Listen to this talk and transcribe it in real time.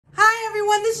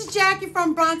everyone, this is Jackie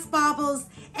from Bronx Baubles,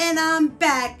 and I'm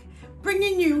back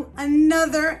bringing you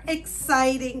another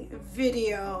exciting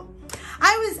video.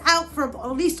 I was out for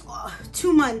at least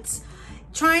 2 months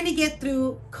trying to get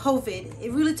through COVID.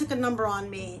 It really took a number on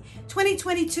me.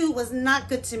 2022 was not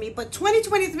good to me, but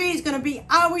 2023 is going to be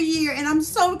our year, and I'm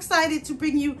so excited to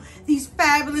bring you these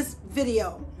fabulous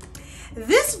videos.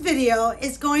 This video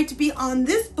is going to be on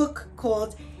this book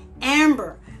called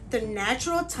Amber, the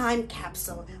Natural Time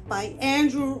Capsule by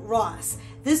Andrew Ross.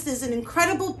 This is an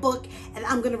incredible book, and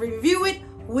I'm going to review it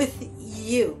with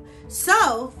you.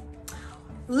 So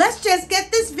let's just get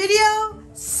this video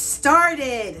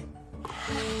started.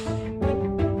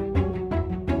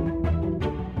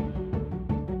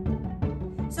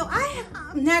 So I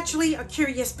am naturally a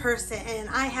curious person, and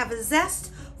I have a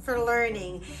zest for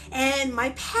learning, and my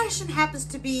passion happens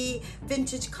to be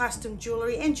vintage costume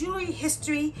jewelry and jewelry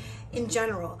history in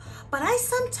general. But I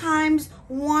sometimes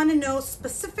want to know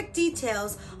specific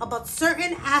details about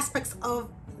certain aspects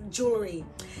of jewelry,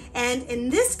 and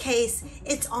in this case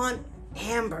it's on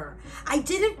amber. I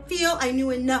didn't feel I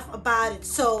knew enough about it,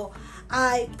 so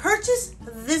I purchased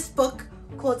this book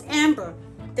called Amber,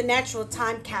 the Natural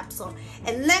Time Capsule,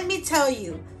 and let me tell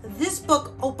you, this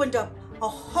book opened up a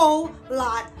whole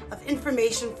lot of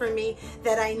information for me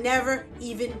that I never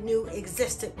even knew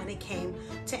existed when it came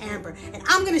to amber. And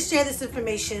I'm going to share this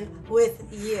information with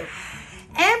you.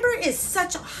 Amber is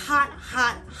such a hot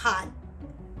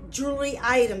jewelry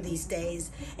item these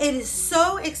days. It is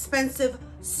so expensive,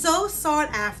 so sought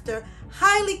after,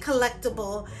 highly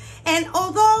collectible. And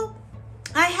although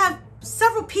I have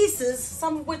several pieces,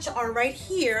 some of which are right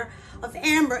here, of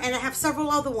amber, and I have several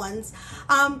other ones,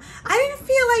 I didn't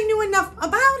feel I knew enough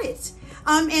about it.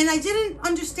 And I didn't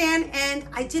understand and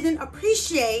I didn't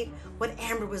appreciate what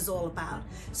amber was all about.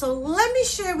 So let me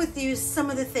share with you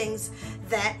some of the things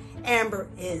that amber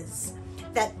is,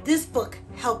 that this book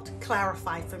helped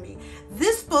clarify for me.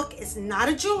 This book is not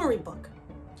a jewelry book.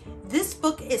 This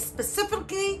book is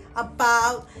specifically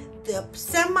about the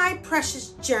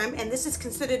semi-precious gem, and this is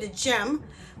considered a gem,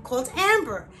 called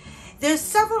amber. There's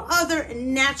several other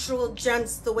natural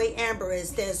gems the way amber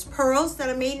is. There's pearls that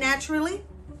are made naturally,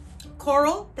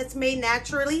 coral that's made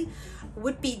naturally,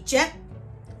 would-be jet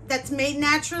that's made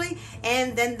naturally,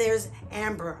 and then there's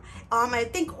amber. I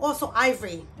think also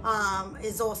ivory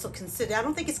is also considered. I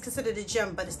don't think it's considered a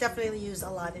gem, but it's definitely used a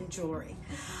lot in jewelry.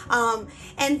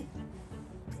 And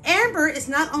amber is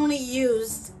not only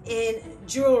used in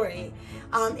jewelry,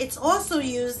 it's also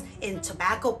used in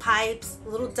tobacco pipes,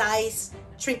 little dice,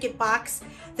 trinket box.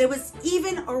 There was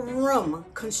even a room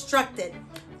constructed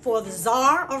for the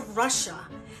Tsar of Russia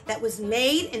that was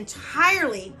made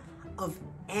entirely of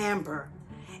amber.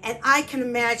 And I can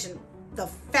imagine the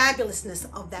fabulousness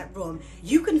of that room.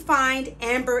 You can find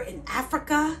amber in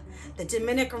Africa, the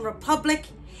Dominican Republic,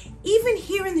 even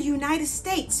here in the United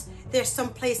States. There's some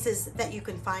places that you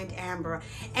can find amber.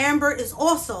 Amber is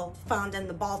also found in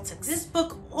the Baltics. This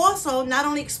book also not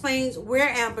only explains where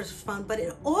amber is found, but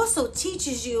it also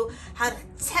teaches you how to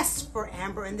test for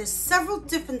amber. And there's several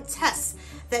different tests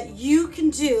that you can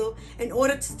do in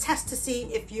order to test to see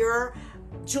if your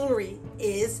jewelry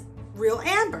is real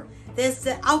amber. There's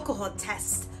the alcohol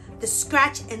test, the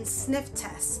scratch and sniff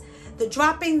test, the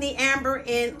dropping the amber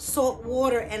in salt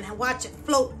water and watch it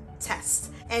float test.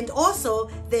 And also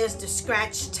there's the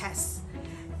scratch test.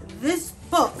 This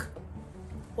book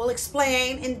will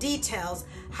explain in details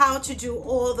how to do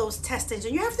all those testings.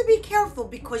 And you have to be careful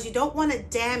because you don't want to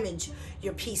damage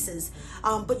your pieces.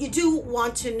 But you do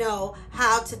want to know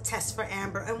how to test for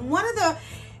amber. And one of the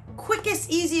quickest,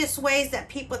 easiest ways that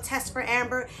people test for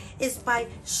amber is by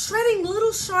shredding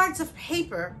little shards of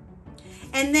paper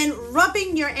and then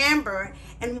rubbing your amber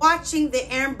and watching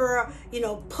the amber,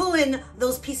 pull in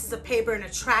those pieces of paper and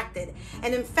attract it.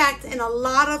 And in fact, in a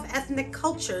lot of ethnic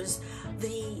cultures,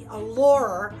 the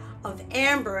allure of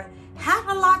amber had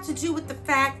a lot to do with the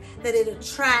fact that it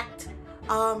attracts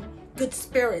good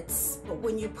spirits. But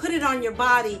when you put it on your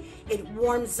body, it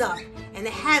warms up and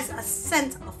it has a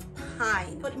scent of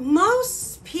pine. But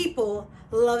most people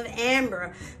love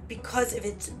amber because of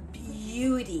its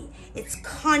beauty, its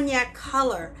cognac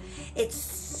color. It's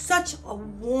such a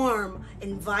warm,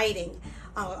 inviting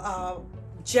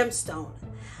gemstone.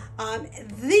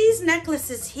 These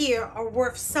necklaces here are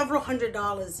worth several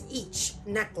 $100s each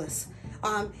necklace.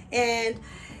 And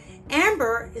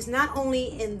amber is not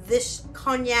only in this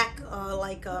cognac,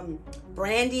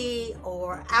 brandy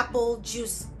or apple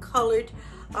juice colored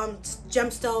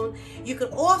gemstone. You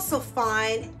could also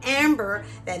find amber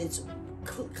that is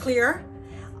clear,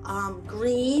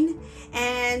 green,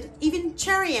 and even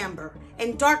cherry amber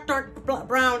and dark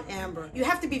brown amber. You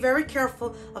have to be very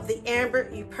careful of the amber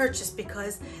you purchase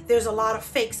because there's a lot of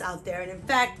fakes out there. And in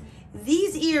fact,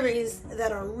 these earrings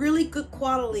that are really good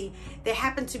quality, they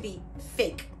happen to be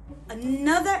fake.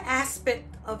 Another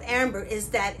aspect of amber is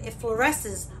that it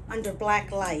fluoresces under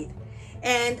black light.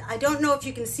 And I don't know if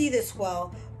you can see this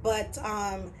well, but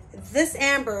this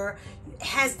amber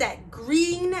has that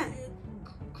green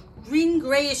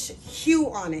grayish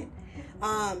hue on it.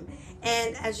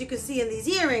 And as you can see in these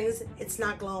earrings, it's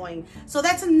not glowing. So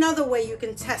that's another way you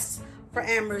can test for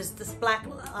amber, is this black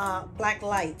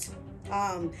light.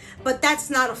 But that's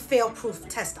not a fail-proof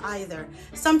test either.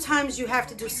 Sometimes you have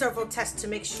to do several tests to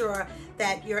make sure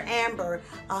that your amber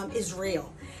is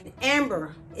real.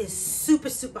 Amber is super,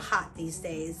 super hot these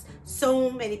days. So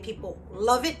many people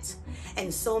love it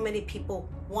and so many people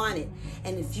want it.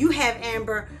 And if you have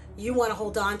amber, you want to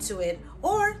hold on to it,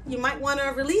 or you might want to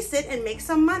release it and make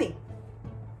some money.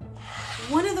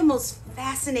 One of the most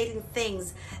fascinating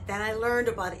things that I learned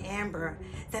about amber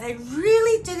that I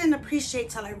really didn't appreciate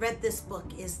till I read this book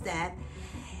is that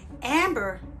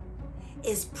amber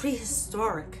is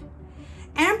prehistoric.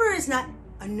 Amber is not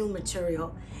a new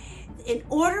material. In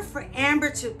order for amber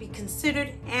to be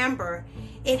considered amber,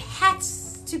 it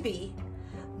has to be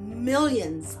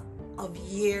millions of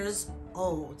years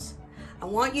old. I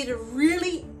want you to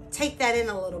really take that in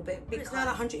a little bit, because it's not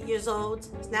 100 years old,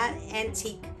 it's not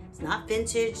antique, it's not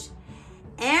vintage.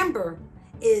 Amber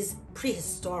is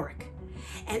prehistoric.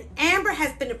 And amber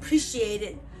has been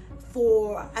appreciated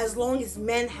for as long as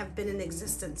men have been in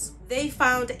existence. They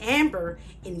found amber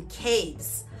in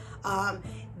caves.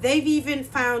 They've even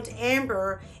found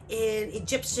amber in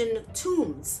Egyptian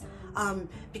tombs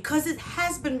because it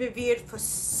has been revered for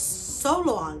so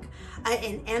long,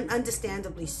 and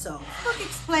understandably so. The book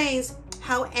explains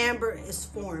how amber is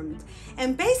formed.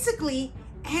 And basically,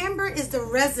 amber is the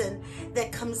resin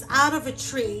that comes out of a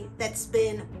tree that's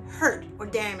been hurt or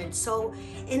damaged. So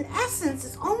in essence,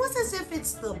 it's almost as if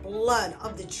it's the blood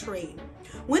of the tree.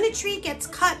 When a tree gets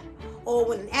cut, or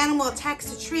when an animal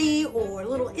attacks a tree, or a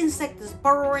little insect is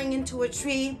burrowing into a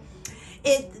tree,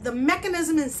 the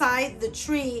mechanism inside the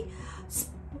tree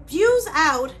spews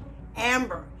out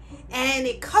amber, and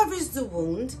it covers the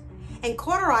wound and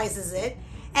cauterizes it,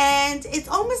 and it's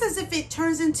almost as if it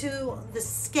turns into the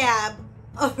scab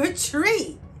of a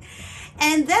tree.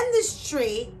 And then this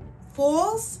tree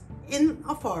falls in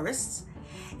a forest,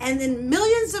 and in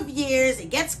millions of years it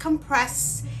gets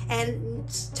compressed, and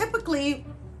typically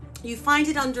you find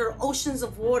it under oceans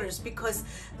of waters because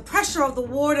the pressure of the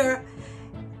water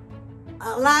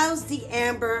allows the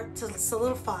amber to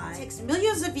solidify. It takes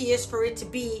millions of years for it to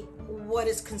be what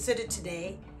is considered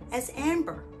today as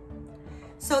amber.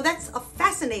 So that's a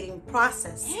fascinating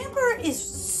process. Amber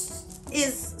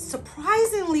is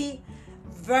surprisingly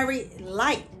very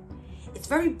light. It's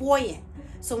very buoyant.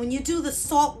 So when you do the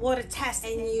salt water test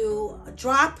and you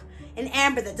drop an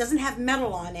amber that doesn't have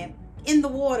metal on it in the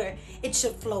water, it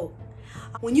should float.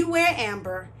 When you wear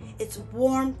amber, it's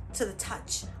warm to the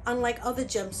touch. Unlike other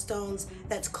gemstones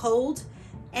that's cold,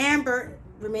 amber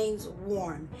remains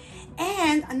warm.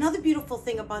 And another beautiful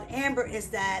thing about amber is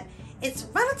that it's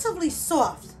relatively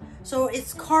soft, so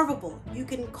it's carvable. You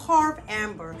can carve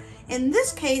amber. In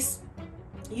this case,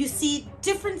 you see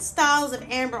different styles of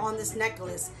amber on this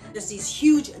necklace. There's these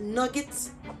huge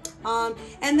nuggets.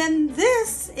 And then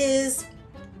this is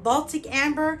Baltic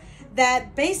amber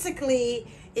that basically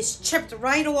is chipped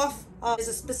right off. There's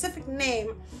a specific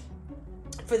name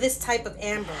for this type of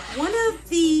amber. One of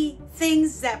the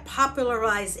things that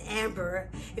popularized amber,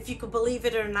 if you could believe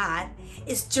it or not,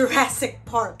 is Jurassic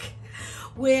Park,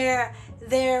 where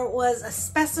there was a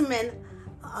specimen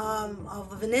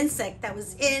of an insect that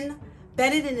was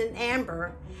embedded in an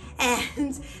amber,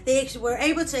 and they were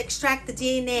able to extract the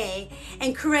DNA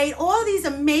and create all these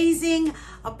amazing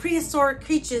prehistoric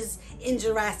creatures in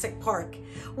Jurassic Park.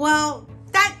 Well,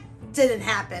 that didn't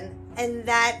happen, and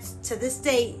that to this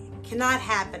day cannot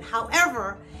happen.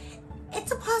 However,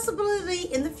 it's a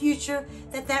possibility in the future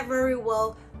that that very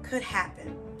well could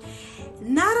happen.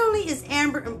 Not only is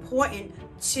amber important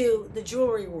to the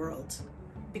jewelry world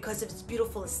because of its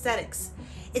beautiful aesthetics,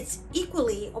 it's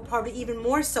equally, or probably even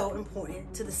more so,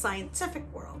 important to the scientific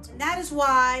world. And that is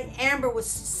why amber was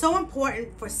so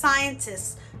important for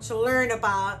scientists to learn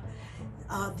about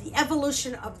the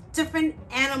evolution of different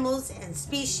animals and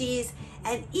species,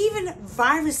 and even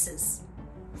viruses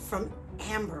from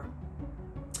amber.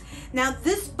 Now,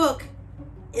 this book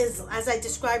is, as I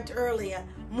described earlier,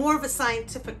 more of a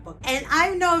scientific book. And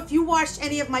I know if you watched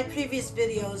any of my previous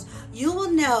videos, you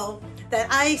will know that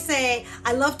I say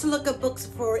I love to look at books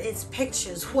for its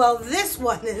pictures. Well, this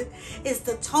one is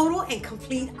the total and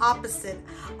complete opposite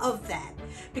of that,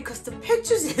 because the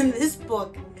pictures in this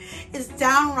book is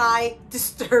downright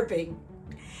disturbing.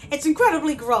 It's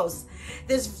incredibly gross.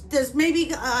 There's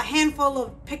maybe a handful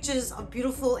of pictures of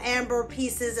beautiful amber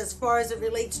pieces as far as it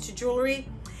relates to jewelry,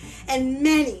 and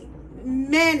many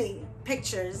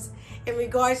pictures in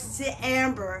regards to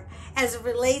amber as it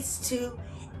relates to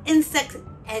insect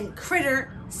and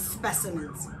critter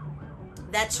specimens.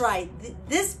 That's right.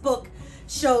 This book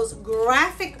shows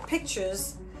graphic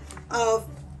pictures of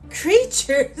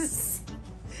creatures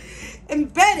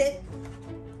embedded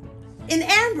in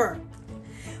amber.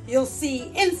 You'll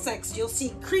see insects, you'll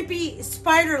see creepy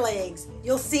spider legs,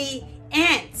 you'll see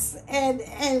ants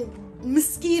and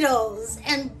mosquitoes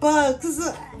and bugs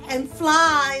and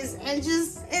flies, and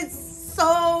just, it's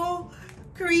so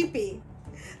creepy.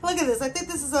 Look at this. I think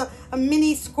this is a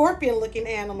mini scorpion looking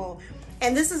animal,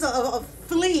 and this is a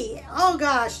flea. Oh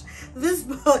gosh, this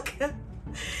book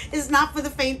is not for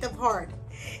the faint of heart.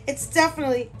 It's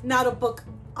definitely not a book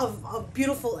of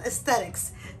beautiful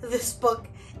aesthetics. This book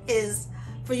is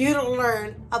for you to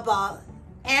learn about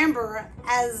amber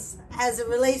as it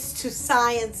relates to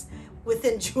science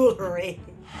within jewelry.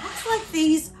 Books like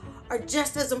these are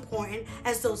just as important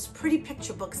as those pretty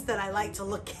picture books that I like to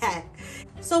look at.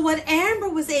 So what amber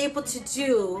was able to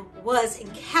do was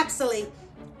encapsulate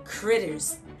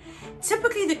critters.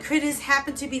 Typically the critters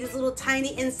happen to be these little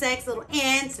tiny insects, little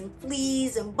ants and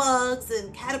fleas and bugs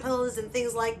and caterpillars and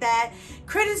things like that.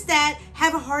 Critters that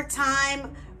have a hard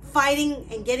time fighting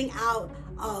and getting out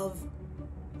of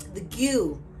the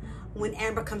goo when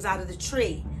amber comes out of the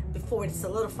tree before it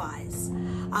solidifies.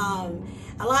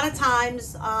 A lot of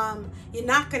times you're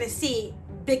not going to see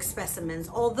big specimens,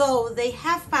 although they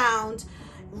have found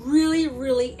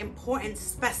really important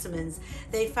specimens.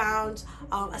 They found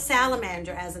a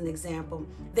salamander as an example.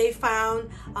 They found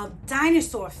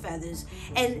dinosaur feathers,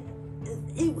 and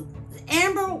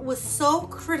amber was so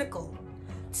critical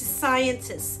to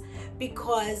scientists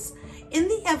because in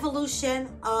the evolution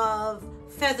of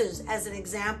feathers, as an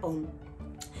example,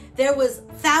 there was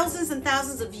thousands and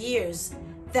thousands of years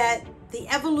that the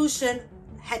evolution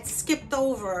had skipped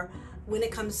over when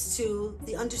it comes to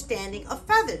the understanding of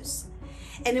feathers.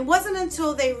 And it wasn't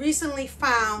until they recently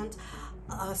found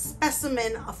a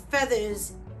specimen of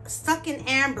feathers stuck in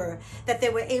amber that they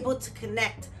were able to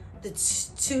connect the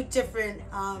two different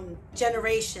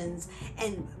generations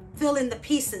and fill in the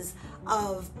pieces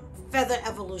of feather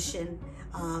evolution.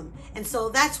 And so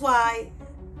that's why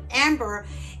amber,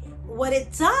 what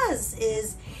it does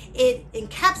is it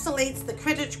encapsulates the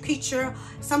creature.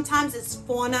 Sometimes it's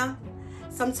fauna,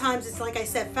 sometimes it's, like I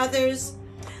said, feathers,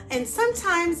 and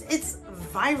sometimes it's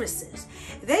viruses.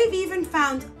 They've even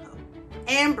found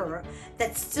amber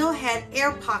that still had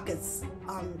air pockets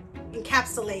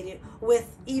encapsulated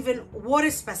with even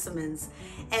water specimens.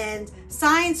 And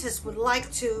scientists would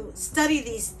like to study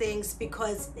these things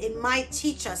because it might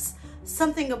teach us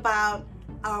something about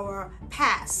our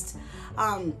past.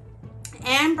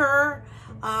 Amber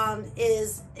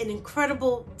is an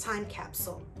incredible time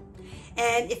capsule.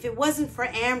 And if it wasn't for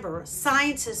amber,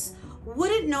 scientists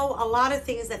wouldn't know a lot of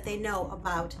things that they know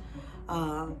about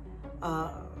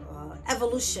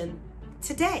evolution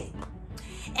today.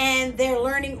 And they're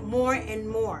learning more and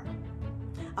more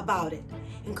about it,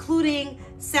 including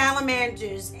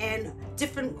salamanders and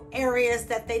different areas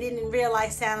that they didn't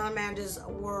realize salamanders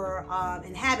were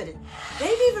inhabited.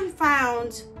 They've even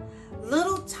found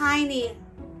little tiny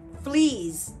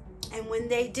fleas, and when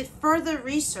they did further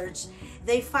research,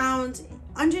 they found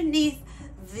underneath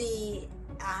the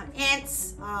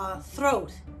ant's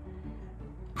throat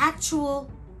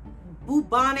actual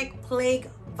bubonic plague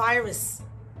virus.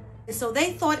 And so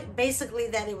they thought basically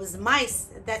that it was mice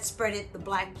that spread the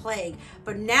Black Plague,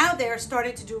 but now they're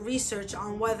starting to do research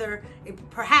on whether it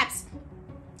perhaps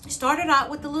started out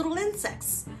with the little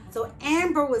insects. So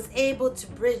amber was able to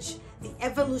bridge the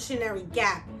evolutionary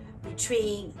gap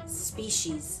between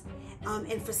species.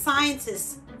 And for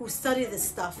scientists who study this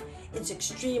stuff, it's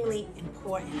extremely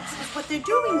important. What they're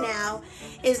doing now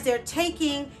is they're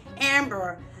taking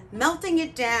amber, melting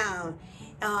it down,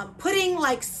 putting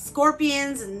like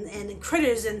scorpions and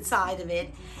critters inside of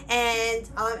it,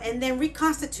 and then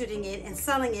reconstituting it and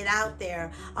selling it out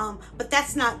there. But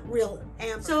that's not real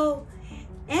amber. So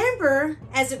amber,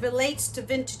 as it relates to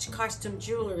vintage costume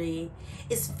jewelry,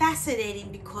 is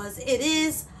fascinating because it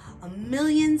is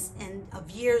millions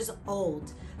of years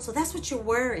old. So that's what you're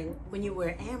wearing when you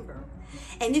wear amber.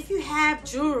 And if you have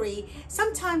jewelry,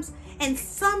 sometimes, and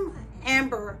some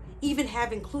amber even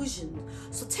have inclusions.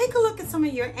 So take a look at some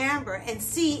of your amber and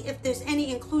see if there's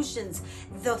any inclusions.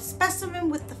 The specimen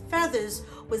with the feathers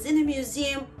was in a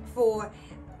museum for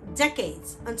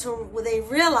decades until they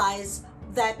realized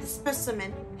that the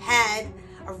specimen had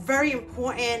a very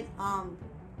important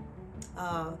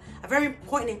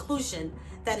inclusion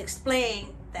that explained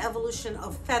the evolution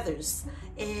of feathers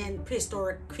in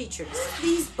prehistoric creatures.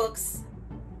 These books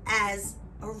as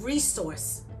a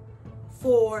resource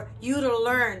for you to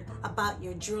learn about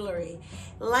your jewelry.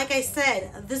 Like I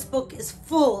said, this book is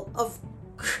full of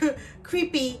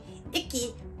creepy,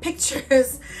 icky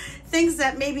pictures, things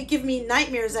that maybe give me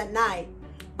nightmares at night.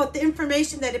 But the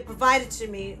information that it provided to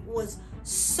me was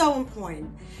so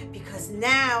important, because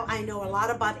now I know a lot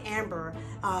about amber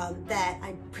that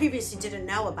I previously didn't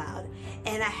know about,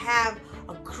 and I have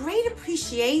a great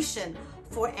appreciation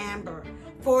for amber,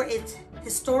 for its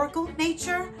historical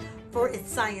nature, for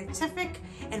its scientific,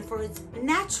 and for its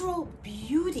natural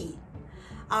beauty.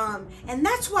 And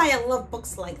that's why I love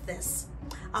books like this.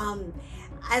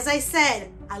 As I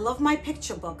said, I love my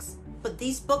picture books, but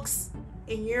these books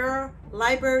in your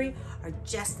library are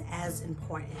just as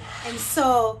important. And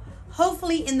so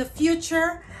hopefully in the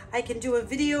future I can do a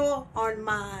video on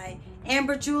my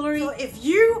amber jewelry. So if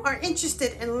you are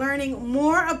interested in learning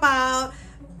more about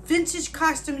vintage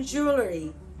costume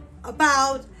jewelry,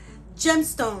 about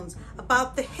gemstones,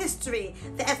 about the history,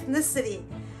 the ethnicity,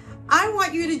 I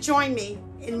want you to join me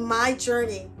in my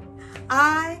journey.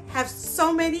 I have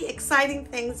so many exciting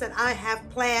things that I have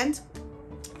planned,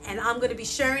 and I'm going to be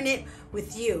sharing it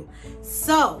with you.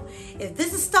 So if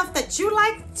this is stuff that you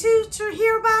like to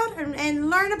hear about and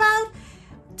learn about,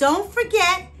 don't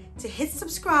forget to hit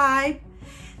subscribe.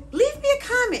 Leave me a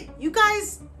comment. You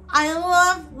guys, I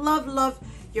love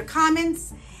your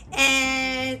comments,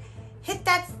 and hit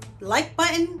that like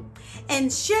button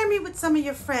and share me with some of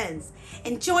your friends,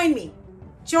 and join me,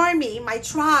 my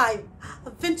tribe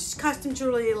of vintage costume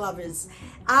jewelry lovers.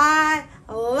 I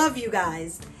love you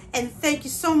guys, and thank you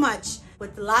so much,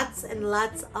 with lots and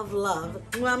lots of love.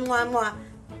 Mwah, mwah, mwah.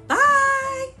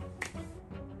 Bye.